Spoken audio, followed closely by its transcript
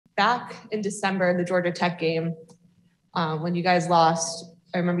back in December, the Georgia Tech game, when you guys lost,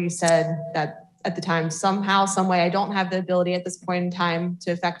 I remember you said that at the time, somehow, some way, I don't have the ability at this point in time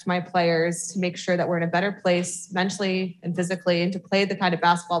to affect my players, to make sure that we're in a better place mentally and physically, and to play the kind of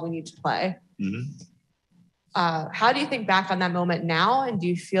basketball we need to play. Mm-hmm. How do you think back on that moment now? And do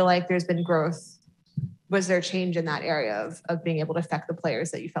you feel like there's been growth? Was there a change in that area of being able to affect the players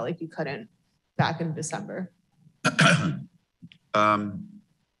that you felt like you couldn't back in December?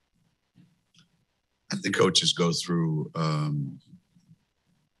 I think coaches go through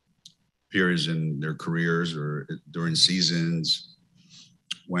periods in their careers or during seasons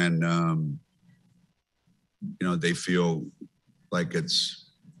when, they feel like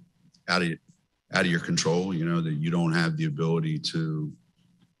it's out of your control, that you don't have the ability to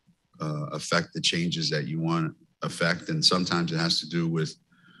affect the changes that you want to affect. And sometimes it has to do with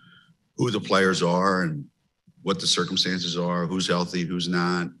who the players are and what the circumstances are, who's healthy, who's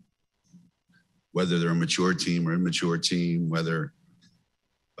not, whether they're a mature team or immature team, whether,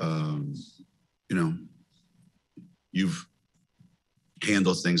 you've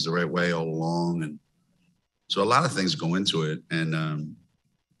handled things the right way all along. And so a lot of things go into it. And, I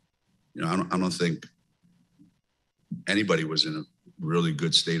don't think anybody was in a really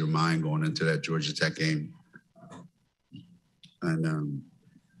good state of mind going into that Georgia Tech game. And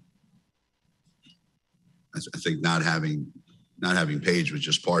I think not having Paige was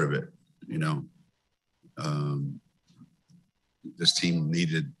just part of it, This team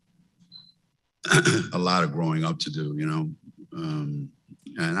needed a lot of growing up to do, and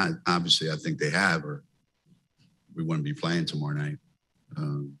obviously I think they have, or we wouldn't be playing tomorrow night.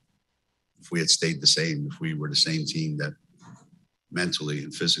 If we had stayed the same, if we were the same team that mentally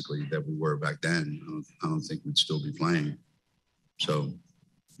and physically that we were back then, I don't think we'd still be playing. So,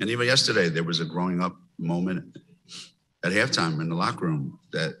 and even yesterday, there was a growing up moment at halftime in the locker room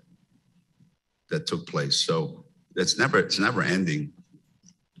that took place. So it's never ending.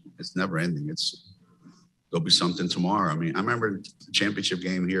 It's never ending. There'll be something tomorrow. I mean, I remember the championship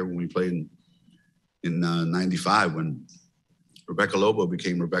game here when we played in 95 when Rebecca Lobo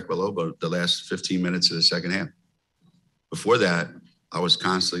became Rebecca Lobo the last 15 minutes of the second half. Before that, I was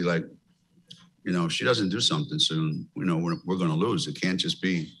constantly like, if she doesn't do something soon, we're going to lose. It can't just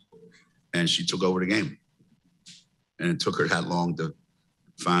be. And she took over the game. And it took her that long to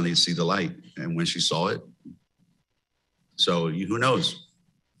finally see the light. And when she saw it, so who knows?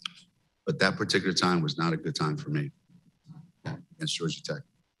 But that particular time was not a good time for me against Georgia Tech.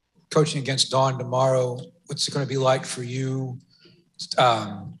 Coaching against Dawn tomorrow, what's it going to be like for you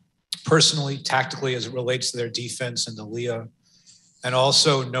personally, tactically, as it relates to their defense and Aliyah? And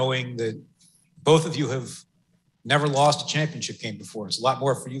also knowing that both of you have never lost a championship game before. It's a lot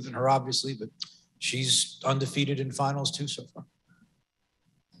more for you than her, obviously, but she's undefeated in finals too so far.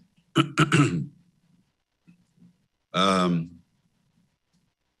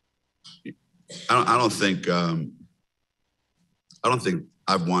 I don't think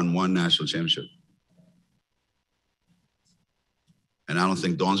I've won one national championship. And I don't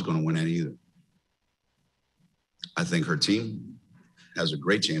think Dawn's going to win any either. I think her team has a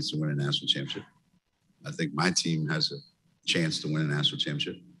great chance to win a national championship. I think my team has a chance to win a national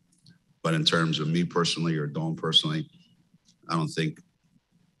championship. But in terms of me personally or Dawn personally, I don't think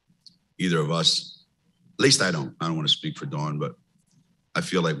either of us, at least I don't want to speak for Dawn, but I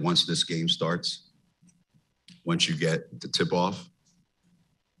feel like once this game starts, once you get the tip off,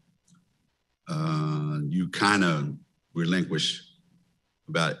 you kind of relinquish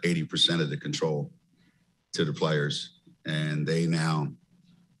about 80% of the control to the players, and they now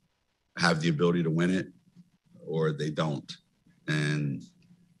have the ability to win it or they don't. And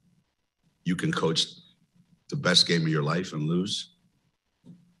you can coach the best game of your life and lose.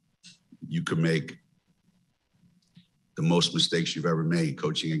 You could make the most mistakes you've ever made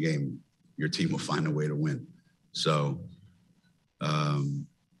coaching a game. Your team will find a way to win. So,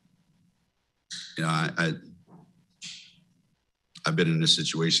 I've been in this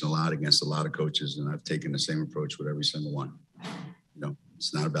situation a lot against a lot of coaches, and I've taken the same approach with every single one.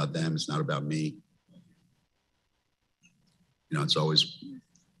 It's not about them. It's not about me. It's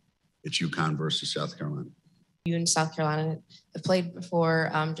UConn versus South Carolina. You and South Carolina have played before.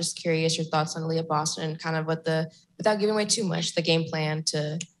 Just curious your thoughts on Aliyah Boston and kind of what without giving away too much, the game plan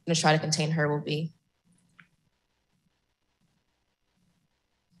to try to contain her will be.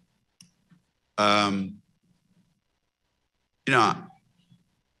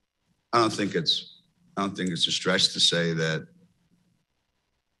 I don't think it's a stretch to say that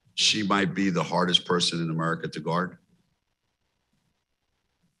she might be the hardest person in America to guard.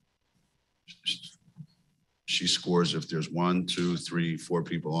 She scores if there's 1, 2, 3, 4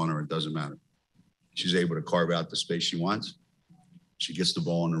 people on her, it doesn't matter. She's able to carve out the space she wants. She gets the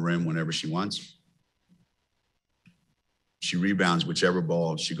ball on the rim whenever she wants. She rebounds whichever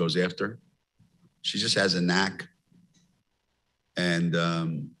ball she goes after. She just has a knack. And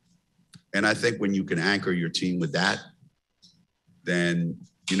I think when you can anchor your team with that, then,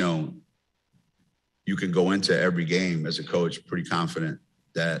 you know, you can go into every game as a coach pretty confident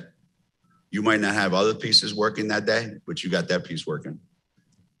that you might not have other pieces working that day, but you got that piece working.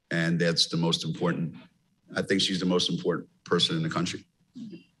 And that's the most important. I think she's the most important person in the country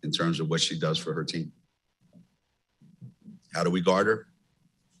in terms of what she does for her team. How do we guard her?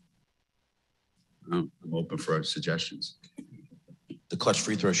 I'm open for suggestions. The clutch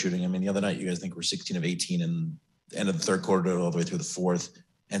free throw shooting. I mean, the other night, you guys think we're 16 of 18 and the end of the third quarter all the way through the fourth.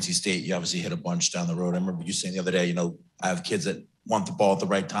 NC State, you obviously hit a bunch down the road. I remember you saying the other day, you know, I have kids that want the ball at the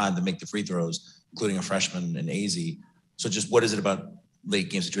right time to make the free throws, including a freshman in AZ. So just what is it about late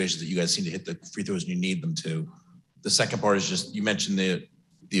game situations that you guys seem to hit the free throws and you need them to? The second part is just, you mentioned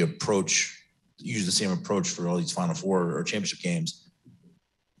the approach, use the same approach for all these Final Four or championship games.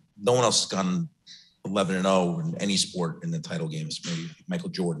 No one else has gone 11-0 in any sport in the title games, maybe Michael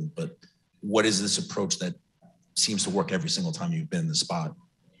Jordan, but what is this approach that seems to work every single time you've been in the spot?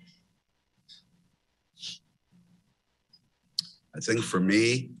 I think for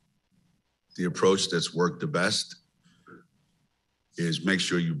me, the approach that's worked the best is make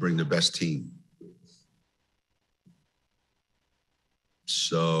sure you bring the best team.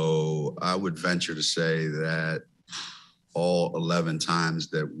 So I would venture to say that all 11 times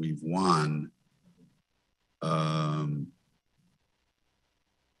that we've won,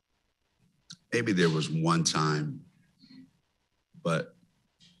 maybe there was one time, but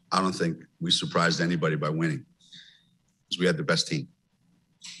I don't think we surprised anybody by winning because we had the best team.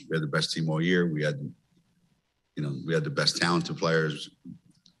 We had the best team all year. We had, you know, we had the best talented players.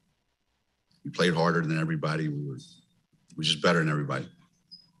 We played harder than everybody. We were just better than everybody.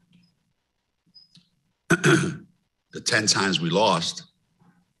 The 10 times we lost,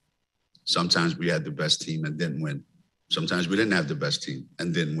 sometimes we had the best team and didn't win. Sometimes we didn't have the best team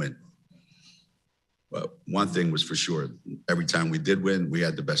and didn't win. But one thing was for sure, every time we did win, we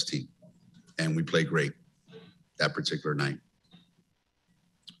had the best team and we played great that particular night.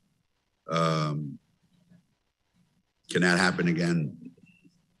 Can that happen again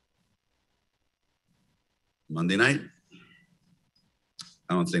Monday night?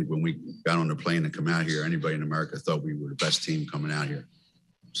 I don't think when we got on the plane to come out here, anybody in America thought we were the best team coming out here.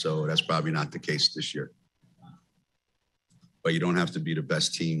 So that's probably not the case this year. But you don't have to be the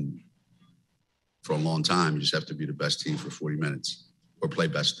best team for a long time. You just have to be the best team for 40 minutes or play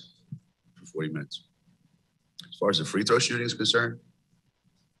best for 40 minutes. As far as the free throw shooting is concerned,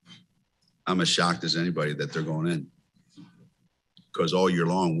 I'm as shocked as anybody that they're going in. Because all year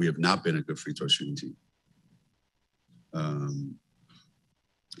long, we have not been a good free throw shooting team.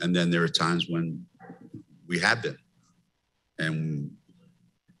 And then there are times when we have been. And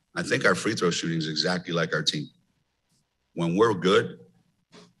I think our free throw shooting is exactly like our team. When we're good,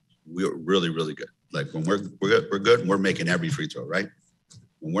 we're really, really good. Like when we're good, and we're making every free throw, right?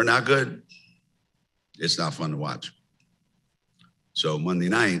 When we're not good, it's not fun to watch. So Monday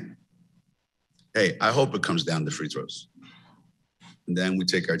night, hey, I hope it comes down to free throws. And then we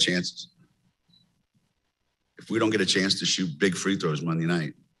take our chances. If we don't get a chance to shoot big free throws Monday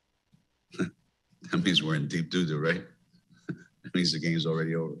night, that means we're in deep doo-doo, right? That means the game's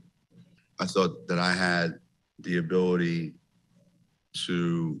already over. I thought that I had the ability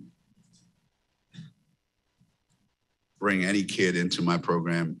to bring any kid into my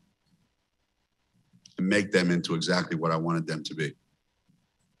program and make them into exactly what I wanted them to be.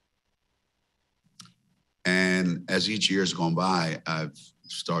 And as each year's gone by, I've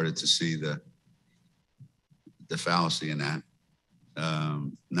started to see the fallacy in that.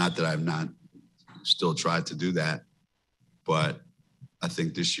 Not that I've not still tried to do that, but I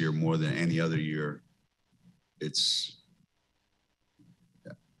think this year more than any other year, I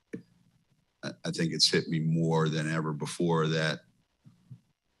think it's hit me more than ever before that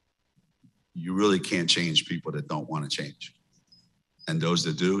you really can't change people that don't want to change. And those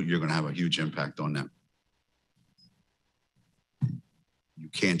that do, you're going to have a huge impact on them. You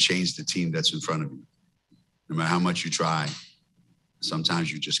can't change the team that's in front of you. No matter how much you try,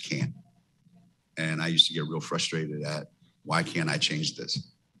 sometimes you just can't. And I used to get real frustrated at, why can't I change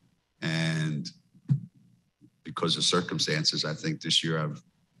this? And because of circumstances, I think this year I've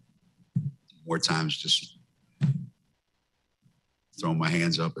more times just thrown my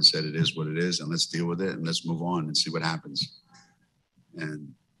hands up and said, it is what it is, and let's deal with it and let's move on and see what happens.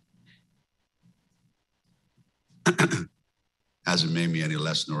 And hasn't made me any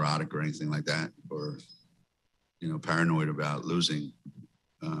less neurotic or anything like that, or, you know, paranoid about losing.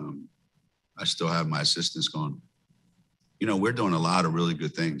 I still have my assistants going, you know, we're doing a lot of really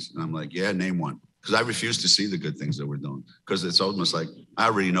good things. And I'm like, yeah, name one. Because I refuse to see the good things that we're doing. Because it's almost like I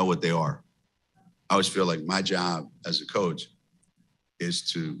already know what they are. I always feel like my job as a coach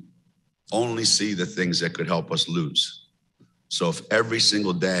is to only see the things that could help us lose. So if every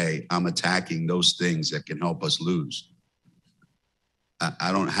single day I'm attacking those things that can help us lose,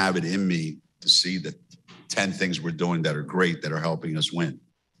 I don't have it in me to see the 10 things we're doing that are great, that are helping us win.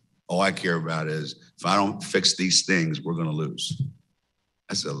 All I care about is if I don't fix these things, we're going to lose.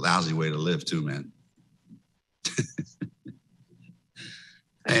 That's a lousy way to live too, man.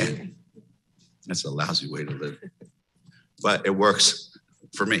 Man, that's a lousy way to live. But it works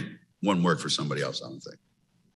for me. Wouldn't work for somebody else, I don't think.